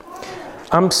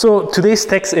So today's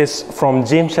text is from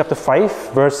James chapter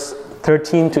 5, verse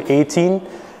 13 to 18.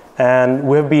 And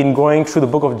we have been going through the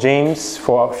book of James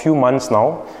for a few months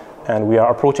now. And we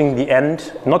are approaching the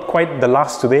end. Not quite the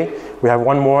last today. We have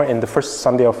one more in the first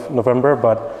Sunday of November,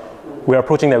 but we are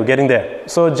approaching that. We're getting there.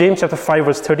 So James chapter 5,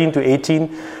 verse 13 to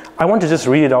 18. I want to just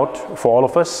read it out for all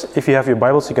of us. If you have your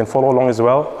Bibles, you can follow along as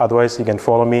well. Otherwise, you can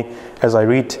follow me as I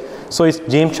read. So it's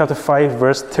James chapter 5,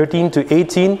 verse 13 to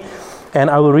 18. And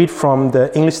I will read from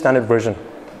the English Standard Version.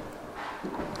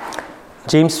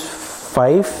 James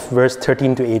 5, verse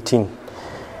 13 to 18.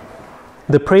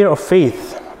 The prayer of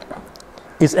faith.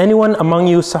 Is anyone among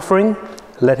you suffering?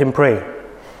 Let him pray.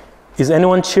 Is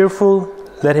anyone cheerful?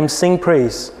 Let him sing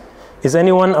praise. Is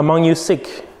anyone among you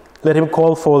sick? Let him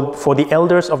call for the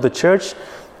elders of the church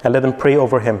and let them pray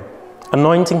over him,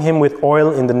 anointing him with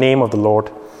oil in the name of the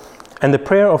Lord. And the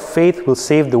prayer of faith will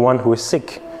save the one who is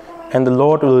sick, and the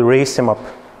Lord will raise him up.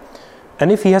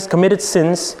 And if he has committed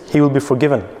sins, he will be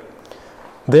forgiven.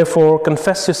 Therefore,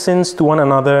 confess your sins to one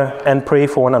another and pray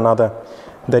for one another,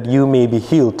 that you may be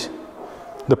healed.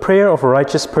 The prayer of a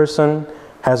righteous person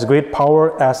has great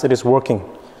power as it is working.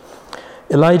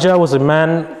 Elijah was a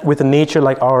man with a nature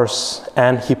like ours,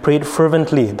 and he prayed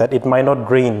fervently that it might not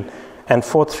rain. And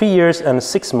for 3 years and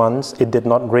 6 months it did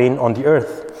not rain on the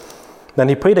earth. Then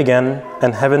he prayed again,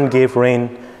 and heaven gave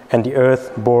rain, and the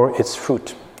earth bore its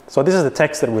fruit. So this is the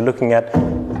text that we're looking at.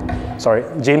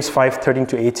 James 5, 13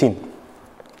 to 18.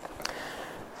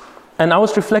 And I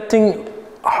was reflecting,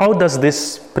 how does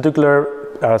this particular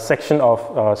section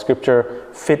of scripture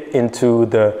fit into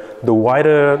the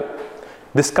wider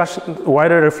discussion,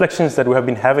 wider reflections that we have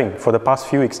been having for the past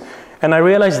few weeks? And I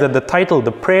realized that the title,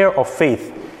 The Prayer of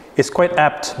Faith, is quite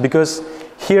apt, because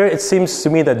here it seems to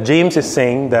me that James is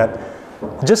saying that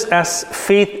just as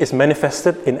faith is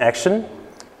manifested in action,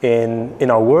 in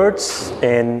our words,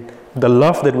 in the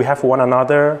love that we have for one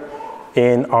another,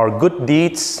 in our good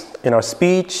deeds, in our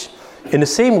speech, in the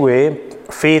same way,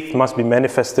 faith must be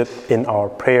manifested in our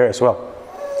prayer as well.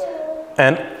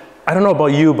 And I don't know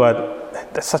about you, but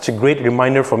that's such a great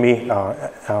reminder for me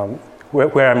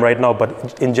where I'm right now,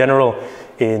 but in general,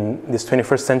 in this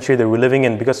 21st century that we're living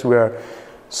in, because we're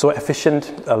so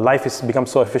efficient, life has become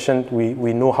so efficient,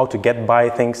 we know how to get by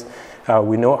things,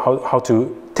 we know how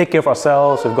to take care of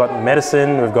ourselves, we've got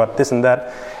medicine, we've got this and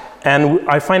that, and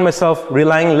I find myself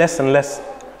relying less and less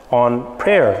on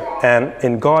prayer and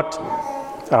in God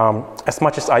as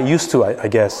much as I used to, I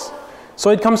guess. So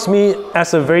it comes to me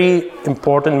as a very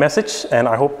important message, and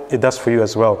I hope it does for you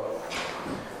as well.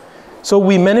 So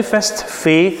we manifest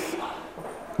faith,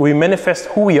 we manifest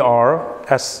who we are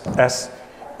as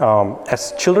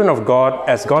children of God,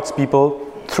 as God's people,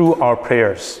 through our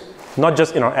prayers. Not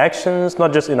just in our actions,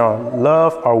 not just in our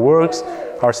love, our works,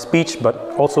 our speech, but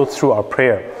also through our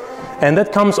prayer. And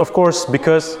that comes, of course,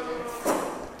 because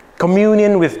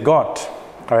communion with God,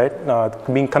 all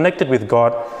right, being connected with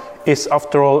God, is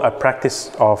after all a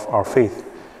practice of our faith,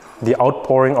 the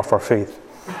outpouring of our faith.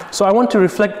 So I want to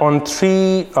reflect on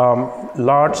three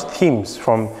large themes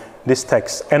from this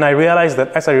text. And I realized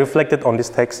that as I reflected on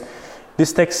this text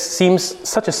seems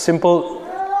such a simple,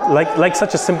 like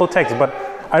such a simple text, but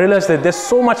I realized that there's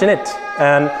so much in it.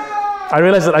 And I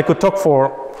realized that I could talk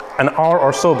for an hour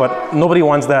or so, but nobody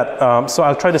wants that. So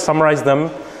I'll try to summarize them,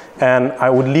 and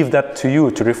I would leave that to you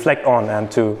to reflect on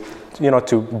and to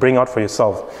bring out for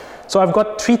yourself. So I've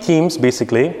got three themes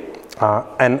basically,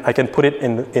 and I can put it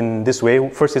in this way.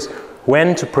 First is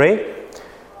when to pray.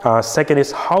 Second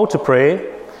is how to pray.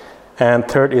 And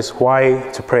third is why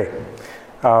to pray.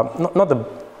 Not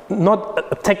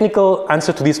a technical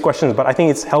answer to these questions, but I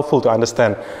think it's helpful to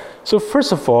understand. So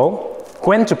first of all,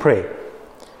 when to pray.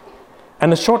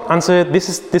 And the short answer, the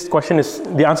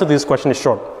answer to this question is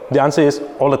short. The answer is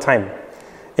all the time,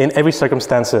 in every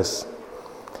circumstances.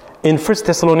 In 1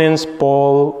 Thessalonians,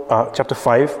 chapter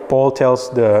 5, Paul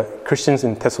tells the Christians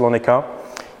in Thessalonica,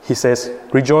 he says,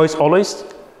 rejoice always,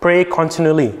 pray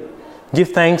continually,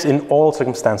 give thanks in all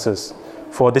circumstances,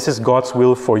 for this is God's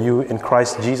will for you in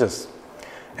Christ Jesus.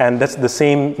 And that's the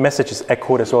same message is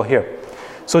echoed as well here.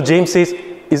 So James says,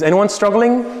 is anyone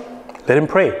struggling? Let him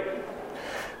pray.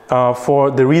 For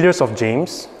the readers of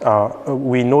James,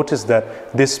 we notice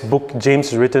that this book,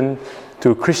 James, is written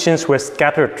to Christians who are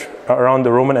scattered around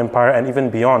the Roman Empire and even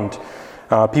beyond.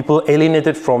 People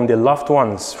alienated from their loved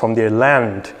ones, from their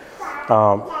land.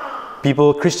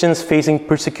 Christians facing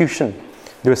persecution.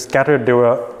 They were scattered, they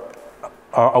were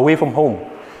away from home,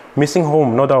 missing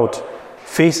home, no doubt,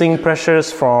 facing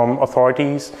pressures from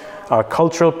authorities,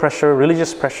 cultural pressure,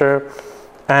 religious pressure.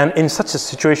 And in such a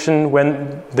situation,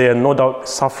 when they are no doubt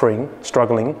suffering,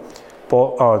 struggling,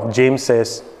 James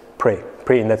says, pray.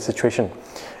 pray in that situation.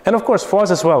 And of course, for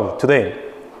us as well today,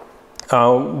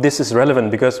 this is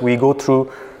relevant because we go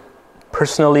through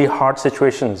personally hard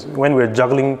situations when we're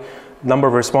juggling number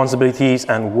of responsibilities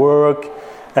and work,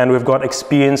 and we've got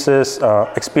experience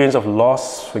of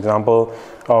loss, for example,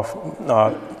 of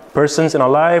persons in our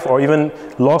life, or even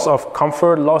loss of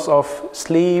comfort, loss of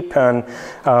sleep, and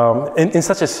in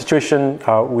such a situation,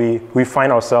 we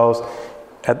find ourselves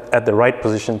at the right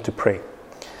position to pray.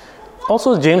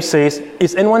 Also, James says,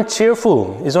 is anyone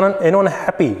cheerful? Is anyone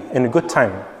happy in a good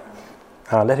time?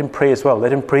 Let him pray as well.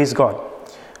 Let him praise God.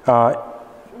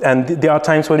 And there are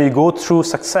times when we go through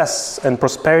success and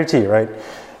prosperity, right?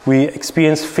 We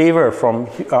experience favor from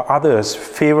others,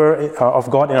 favor of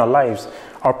God in our lives.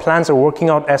 Our plans are working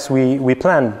out as we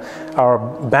planned. Our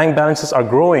bank balances are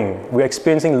growing. We're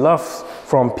experiencing love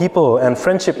from people and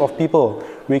friendship of people.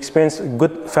 We experience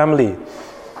good family.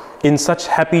 In such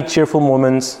happy, cheerful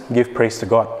moments, give praise to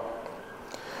God.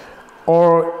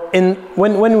 Or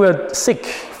when we're sick,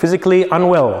 physically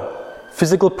unwell,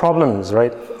 physical problems,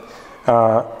 right?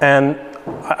 And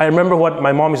I remember what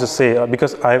my mom used to say,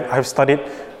 because I've studied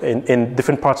in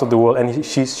different parts of the world, and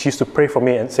she used to pray for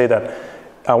me and say that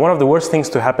one of the worst things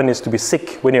to happen is to be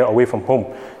sick when you're away from home.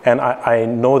 And I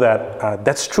know that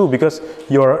that's true, because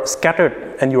you're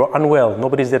scattered and you're unwell.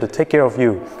 Nobody's there to take care of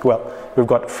you. Well, we've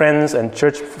got friends and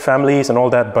church families and all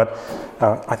that, but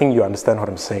I think you understand what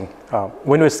I'm saying.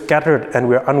 When we're scattered and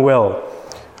we're unwell,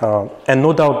 and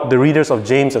no doubt the readers of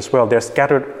James as well, they're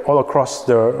scattered all across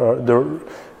the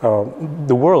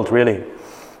world, really.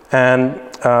 And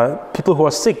people who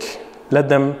are sick, let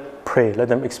them pray, let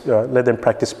them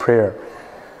practice prayer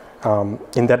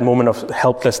in that moment of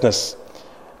helplessness.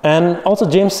 And also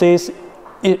James says,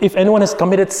 if anyone has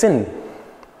committed sin,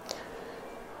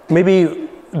 maybe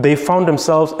they found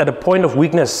themselves at a point of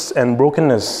weakness and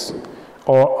brokenness,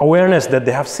 or awareness that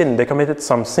they have sinned, they committed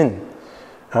some sin.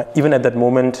 Even at that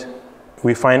moment,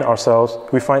 they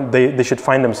should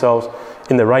find themselves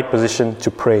in the right position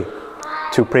to pray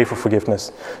for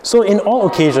forgiveness. So in all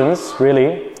occasions,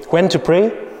 really, when to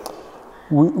pray,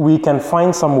 we can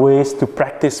find some ways to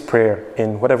practice prayer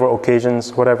in whatever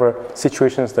occasions, whatever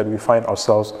situations that we find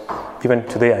ourselves, even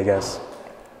today, I guess.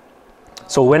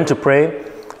 So when to pray,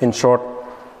 in short,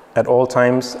 at all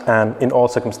times and in all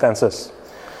circumstances.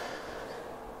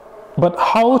 But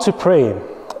how to pray?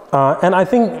 And I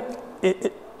think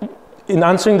in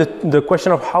answering the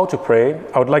question of how to pray,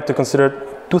 I would like to consider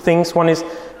two things. One is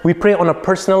we pray on a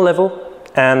personal level,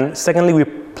 and secondly, we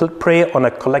pray on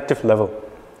a collective level.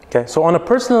 Okay, so on a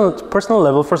personal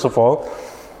level, first of all,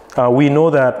 we know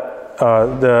that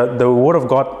the Word of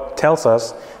God tells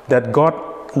us that God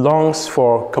longs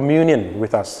for communion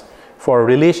with us, for a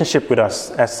relationship with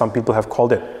us, as some people have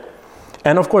called it.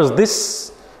 And of course,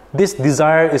 this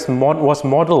desire was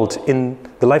modeled in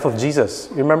the life of Jesus.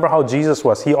 Remember how Jesus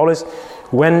was. He always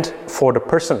went for the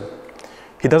person.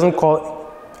 He doesn't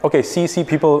call, okay, CC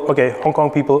people, okay, Hong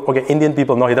Kong people, okay, Indian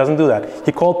people. No, he doesn't do that.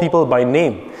 He called people by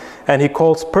name. And he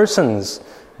calls persons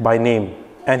by name.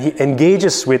 And he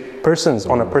engages with persons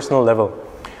on a personal level,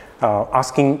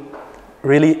 asking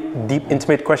really deep,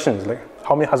 intimate questions, like,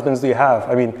 how many husbands do you have?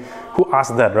 I mean, who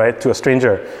asks that, right, to a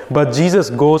stranger? But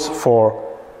Jesus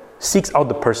seeks out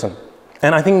the person.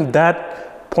 And I think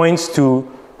that points to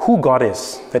who God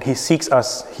is, that he seeks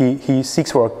us, he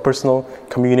seeks for a personal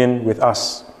communion with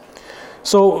us.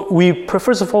 So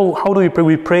first of all, how do we pray?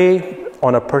 We pray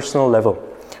on a personal level.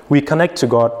 We connect to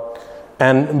God,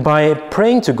 and by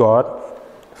praying to God,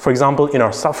 for example, in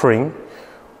our suffering,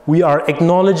 we are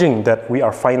acknowledging that we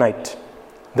are finite,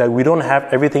 that we don't have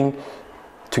everything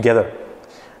together.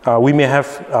 We may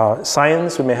have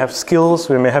science, we may have skills,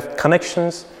 we may have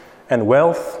connections and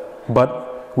wealth,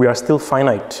 but we are still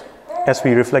finite, as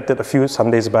we reflected a few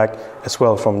Sundays back as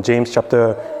well from James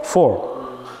chapter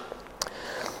 4.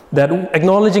 That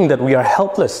acknowledging that we are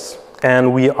helpless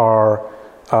and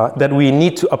that we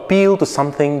need to appeal to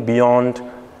something beyond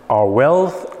our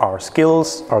wealth, our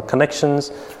skills, our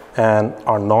connections, and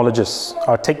our knowledges,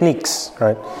 our techniques,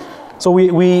 right? So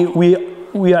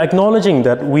we are acknowledging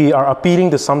that we are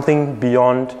appealing to something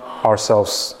beyond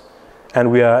ourselves. And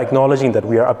we are acknowledging that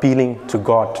we are appealing to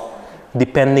God,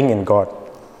 depending in God.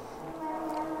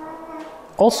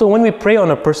 Also, when we pray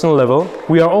on a personal level,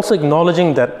 we are also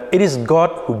acknowledging that it is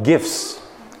God who gives.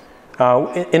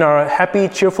 In our happy,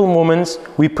 cheerful moments,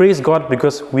 we praise God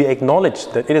because we acknowledge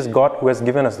that it is God who has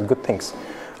given us the good things.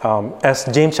 As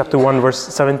James chapter 1 verse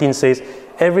 17 says,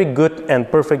 every good and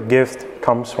perfect gift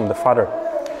comes from the Father.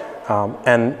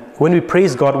 And when we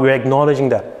praise God, we are acknowledging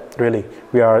that. Really,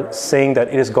 we are saying that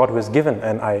it is God who has given,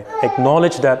 and I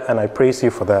acknowledge that and I praise you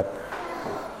for that.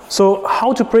 So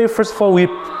how to pray? First of all, we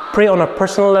pray on a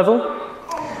personal level.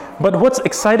 But what's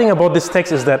exciting about this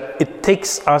text is that it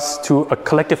takes us to a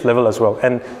collective level as well.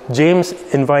 And James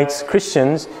invites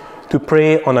Christians to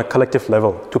pray on a collective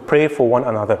level, to pray for one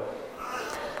another.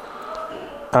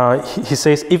 He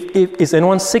says, if is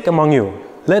anyone sick among you,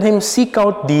 let him seek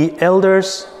out the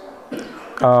elders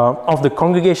of the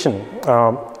congregation.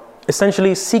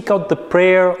 Essentially, seek out the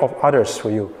prayer of others for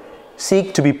you.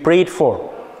 Seek to be prayed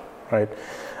for, right?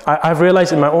 I've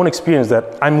realized in my own experience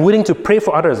that I'm willing to pray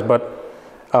for others, but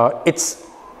it's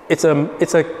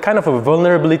a kind of a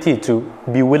vulnerability to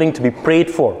be willing to be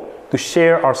prayed for, to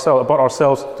share about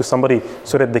ourselves to somebody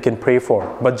so that they can pray for.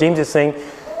 But James is saying,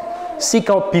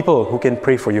 seek out people who can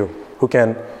pray for you, who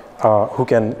can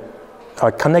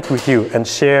connect with you and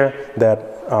share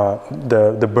that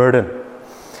the burden.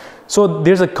 So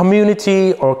there's a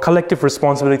community or collective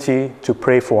responsibility to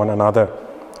pray for one another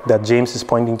that James is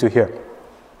pointing to here.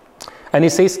 And he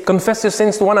says, confess your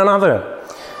sins to one another.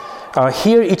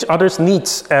 Hear each other's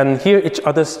needs and hear each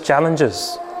other's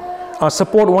challenges.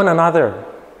 Support one another.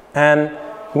 And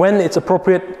when it's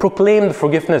appropriate, proclaim the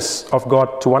forgiveness of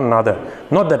God to one another.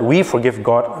 Not that we forgive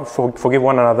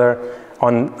one another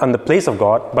on the place of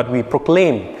God, but we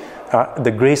proclaim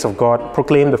the grace of God,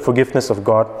 proclaim the forgiveness of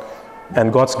God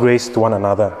and God's grace to one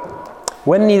another.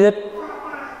 When needed,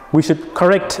 we should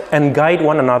correct and guide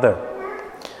one another.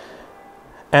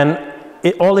 And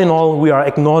all in all, we are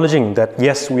acknowledging that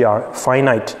yes, we are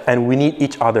finite and we need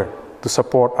each other to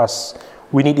support us.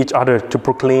 We need each other to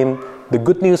proclaim the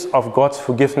good news of God's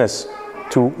forgiveness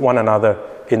to one another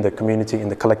in the community, in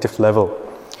the collective level.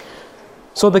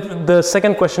 So the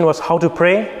second question was how to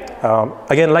pray.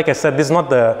 Again, like I said, this is not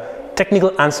the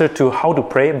technical answer to how to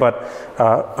pray, but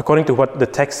according to what the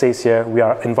text says here, we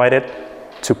are invited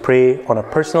to pray on a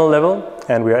personal level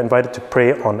and we are invited to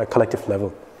pray on a collective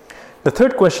level. The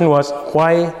third question was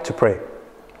why to pray?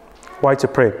 Why to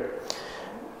pray?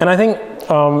 And I think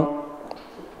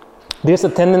there's a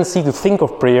tendency to think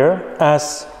of prayer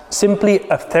as simply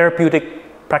a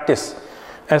therapeutic practice,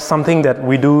 as something that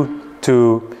we do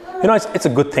to, it's a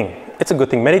good thing. It's a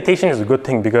good thing. Meditation is a good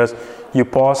thing because you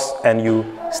pause and you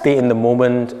stay in the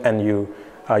moment and you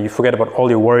forget about all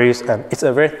your worries, and it's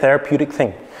a very therapeutic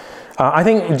thing. I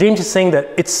think James is saying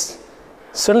that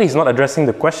certainly he's not addressing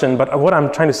the question, but what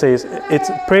I'm trying to say is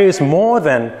prayer is more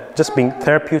than just being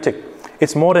therapeutic.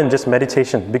 It's more than just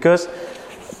meditation, because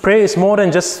prayer is more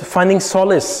than just finding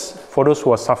solace for those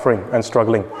who are suffering and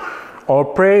struggling. Or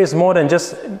prayer is more than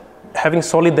just having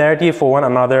solidarity for one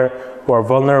another who are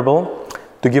vulnerable,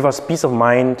 to give us peace of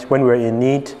mind when we're in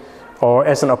need, or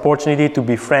as an opportunity to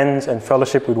be friends and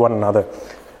fellowship with one another.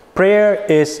 Prayer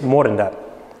is more than that.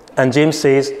 And James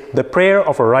says, the prayer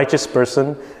of a righteous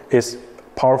person is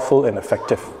powerful and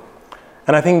effective.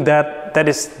 And I think that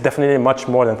is definitely much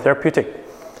more than therapeutic.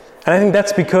 And I think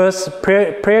that's because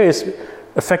prayer is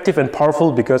effective and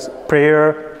powerful because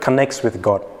prayer connects with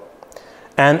God.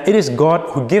 And it is God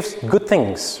who gives good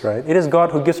things, right? It is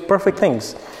God who gives perfect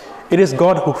things. It is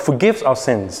God who forgives our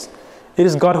sins. It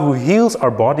is God who heals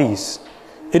our bodies.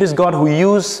 It is God who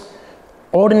uses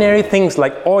ordinary things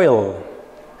like oil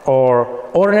or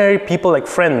ordinary people like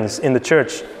friends in the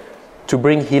church to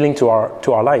bring healing to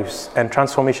our lives and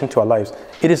transformation to our lives.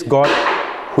 It is God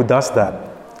who does that.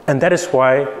 And that is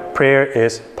why prayer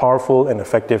is powerful and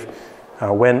effective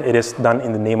when it is done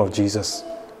in the name of Jesus.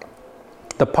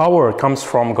 The power comes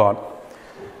from God.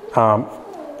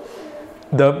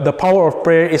 The power of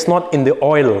prayer is not in the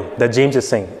oil that James is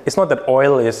saying. It's not that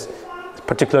oil is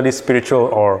particularly spiritual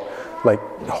or like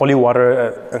holy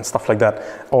water and stuff like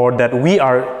that, or that we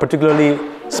are particularly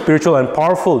spiritual and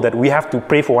powerful that we have to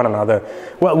pray for one another.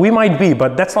 Well, we might be,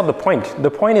 but that's not the point. The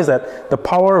point is that the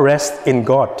power rests in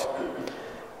God.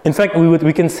 In fact,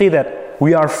 we can say that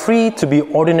we are free to be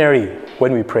ordinary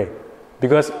when we pray,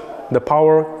 because the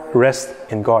power rests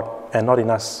in God and not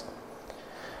in us.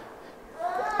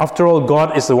 After all,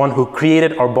 God is the one who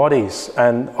created our bodies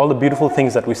and all the beautiful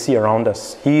things that we see around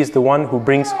us. He is the one who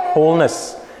brings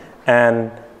wholeness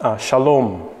and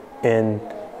shalom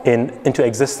into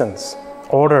existence,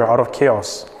 order out of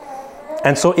chaos.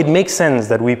 And so it makes sense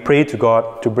that we pray to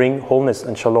God to bring wholeness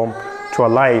and shalom to our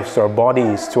lives, to our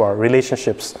bodies, to our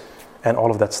relationships, and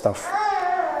all of that stuff.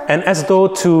 And as though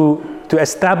to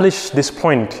establish this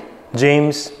point,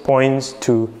 James points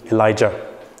to Elijah,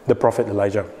 the prophet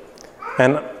Elijah.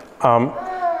 And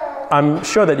I'm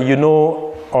sure that you know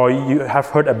or you have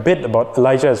heard a bit about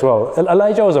Elijah as well.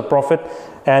 Elijah was a prophet,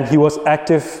 and he was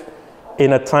active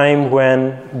in a time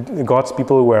when God's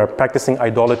people were practicing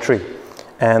idolatry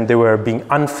and they were being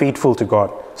unfaithful to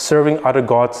God, serving other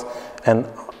gods and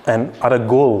and other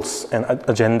goals and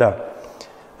agenda,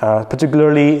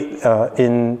 particularly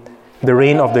in the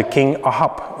reign of the king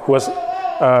Ahab, who was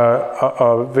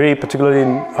a very particularly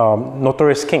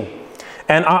notorious king.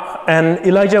 And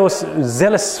Elijah was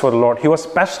zealous for the Lord. He was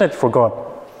passionate for God.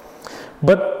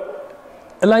 But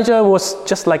Elijah was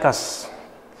just like us.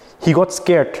 He got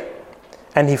scared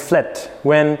and he fled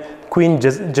when Queen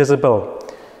Jezebel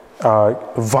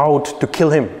vowed to kill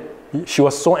him. She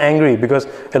was so angry because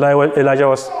Elijah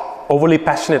was overly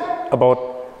passionate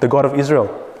about the God of Israel.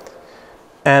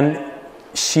 And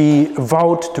she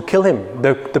vowed to kill him.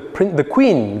 The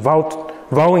queen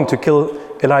vowing to kill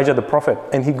Elijah the prophet.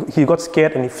 And he got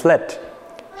scared and he fled.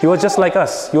 He was just like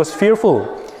us. He was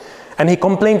fearful. And he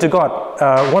complained to God.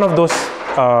 One of those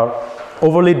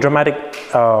overly dramatic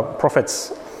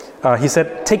prophets. He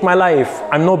said, "Take my life.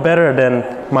 I'm no better than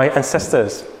my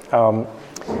ancestors."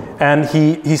 And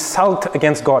he sulked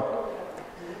against God.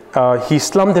 He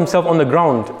slumped himself on the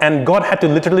ground, and God had to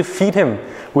literally feed him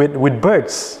with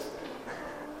birds.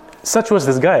 Such was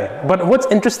this guy. But what's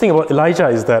interesting about Elijah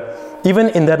is that even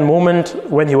in that moment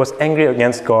when he was angry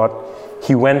against God,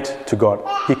 he went to God.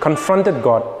 He confronted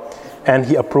God and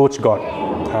he approached God.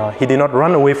 He did not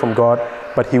run away from God,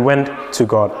 but he went to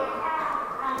God.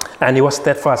 And he was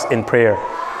steadfast in prayer.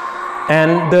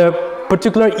 And the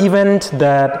particular event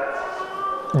that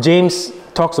James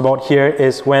talks about here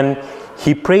is when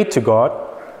he prayed to God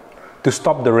to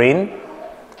stop the rain,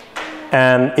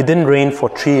 and it didn't rain for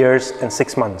 3 years and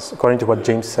 6 months, according to what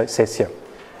James says here.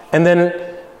 And then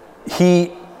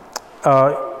he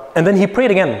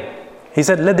prayed again. He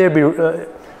said, "Let there be."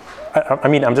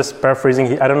 I'm just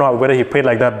paraphrasing. I don't know whether he prayed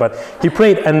like that, but he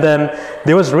prayed, and then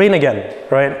there was rain again,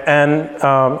 right? And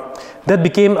that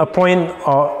became a point,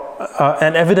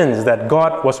 an evidence that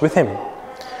God was with him.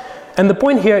 And the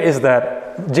point here is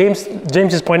that James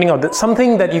is pointing out that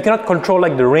something that you cannot control,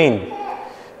 like the rain,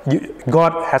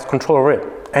 God has control over it,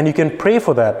 and you can pray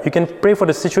for that. You can pray for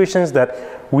the situations that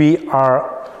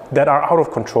are out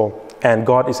of control, and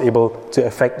God is able to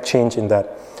effect change in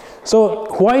that. So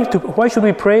why should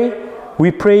we pray?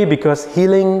 We pray because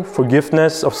healing,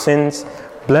 forgiveness of sins,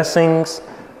 blessings,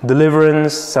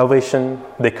 deliverance, salvation,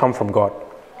 they come from God.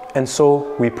 And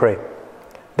so we pray.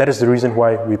 That is the reason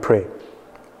why we pray.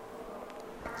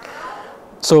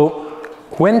 So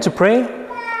when to pray,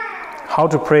 how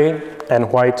to pray,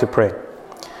 and why to pray.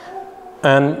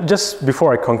 And just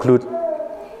before I conclude,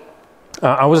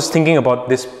 I was just thinking about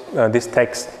this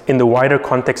text in the wider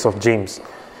context of James.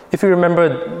 If you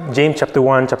remember James chapter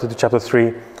 1, chapter 2, chapter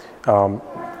 3,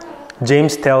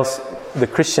 James tells the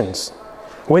Christians,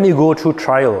 when you go through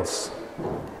trials,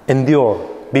 endure,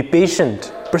 be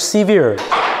patient, persevere.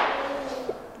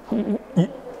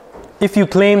 If you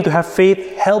claim to have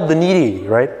faith, help the needy,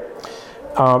 right?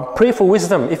 Pray for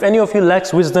wisdom. If any of you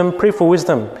lacks wisdom, pray for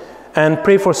wisdom. And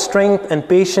pray for strength and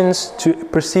patience to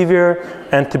persevere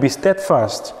and to be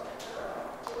steadfast.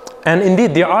 And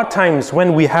indeed, there are times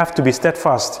when we have to be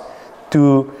steadfast,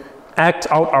 to act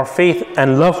out our faith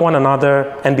and love one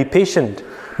another and be patient.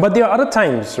 But there are other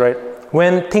times, right,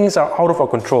 when things are out of our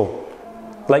control.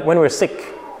 Like when we're sick.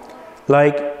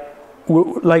 Like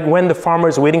when the farmer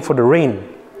is waiting for the rain.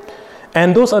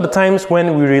 And those are the times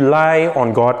when we rely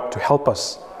on God to help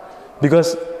us.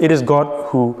 Because it is God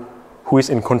who is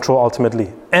in control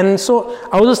ultimately. And so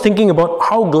I was just thinking about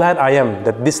how glad I am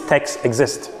that this text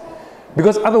exists.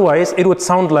 Because otherwise it would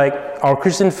sound like our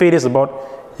Christian faith is about,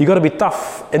 you got to be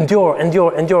tough, endure,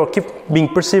 keep being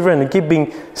perseverant and keep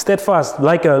being steadfast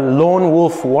like a lone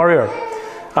wolf warrior.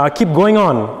 Keep going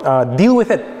on, deal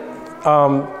with it.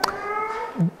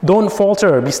 Don't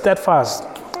falter, be steadfast.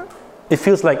 It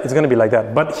feels like it's going to be like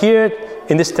that. But here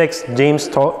in this text, James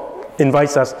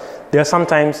invites us, there are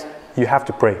sometimes you have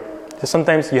to pray.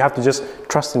 Sometimes you have to just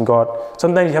trust in God.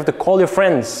 Sometimes you have to call your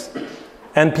friends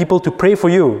and people to pray for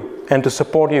you and to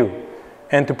support you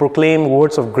and to proclaim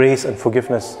words of grace and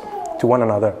forgiveness to one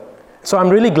another. So I'm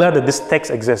really glad that this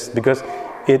text exists because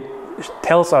it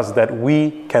tells us that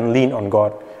we can lean on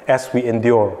God as we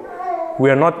endure.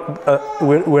 We are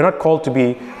not called to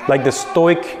be like the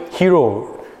stoic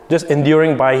hero, just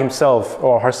enduring by himself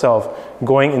or herself,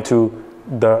 going into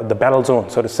the battle zone,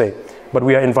 so to say. But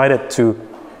we are invited to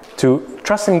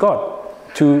trust in God,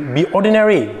 to be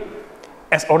ordinary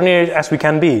as we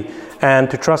can be,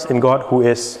 and to trust in God who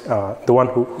is the one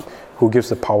who gives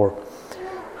the power.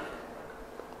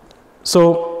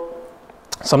 So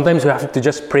sometimes we have to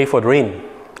just pray for the rain.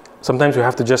 Sometimes we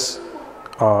have to just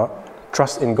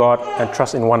trust in God and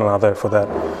trust in one another for that.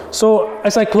 So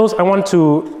as I close, I want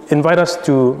to invite us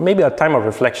to maybe a time of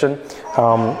reflection.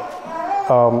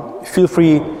 Feel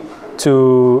free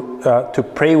to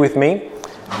pray with me.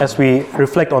 as we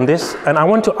reflect on this. And I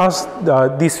want to ask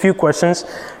these few questions.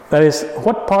 That is,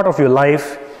 what part of your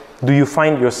life do you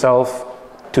find yourself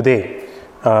today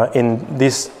in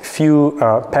these few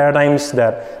paradigms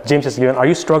that James has given? Are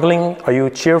you struggling? Are you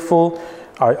cheerful?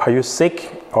 Are you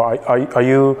sick? Or are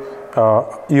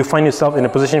you find yourself in a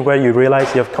position where you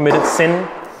realize you have committed sin?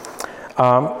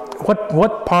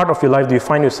 What part of your life do you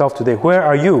find yourself today? Where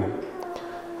are you?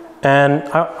 And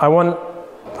I would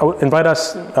invite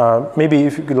us, maybe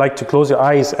if you could like to close your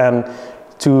eyes and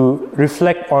to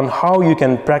reflect on how you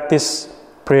can practice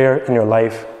prayer in your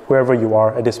life, wherever you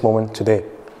are at this moment today.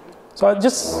 So if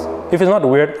it's not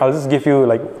weird, I'll just give you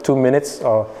like 2 minutes,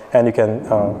 and you can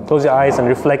close your eyes and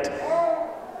reflect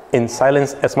in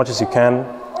silence as much as you can.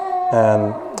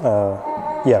 And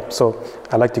so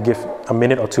I'd like to give a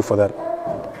minute or two for that.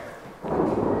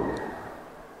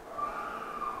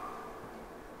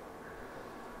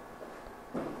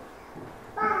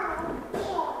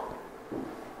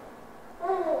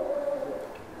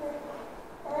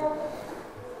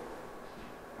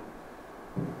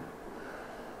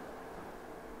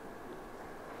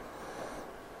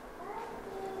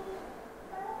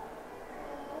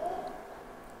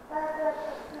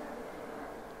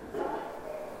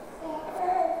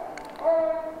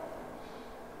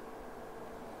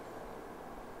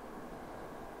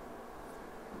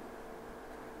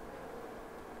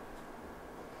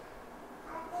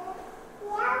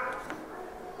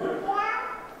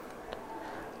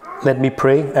 Let me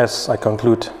pray as I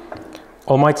conclude.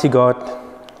 Almighty God,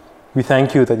 we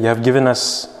thank you that you have given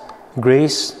us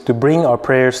grace to bring our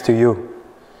prayers to you.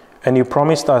 And you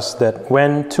promised us that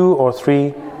when 2 or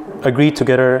 3 agree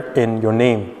together in your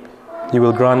name, you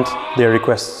will grant their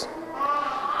requests.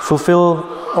 Fulfill,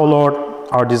 O Lord,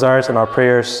 our desires and our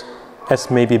prayers as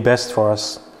may be best for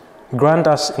us. Grant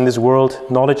us in this world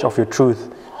knowledge of your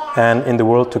truth, and in the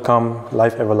world to come,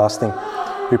 life everlasting.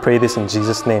 We pray this in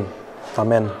Jesus' name.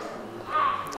 Amen.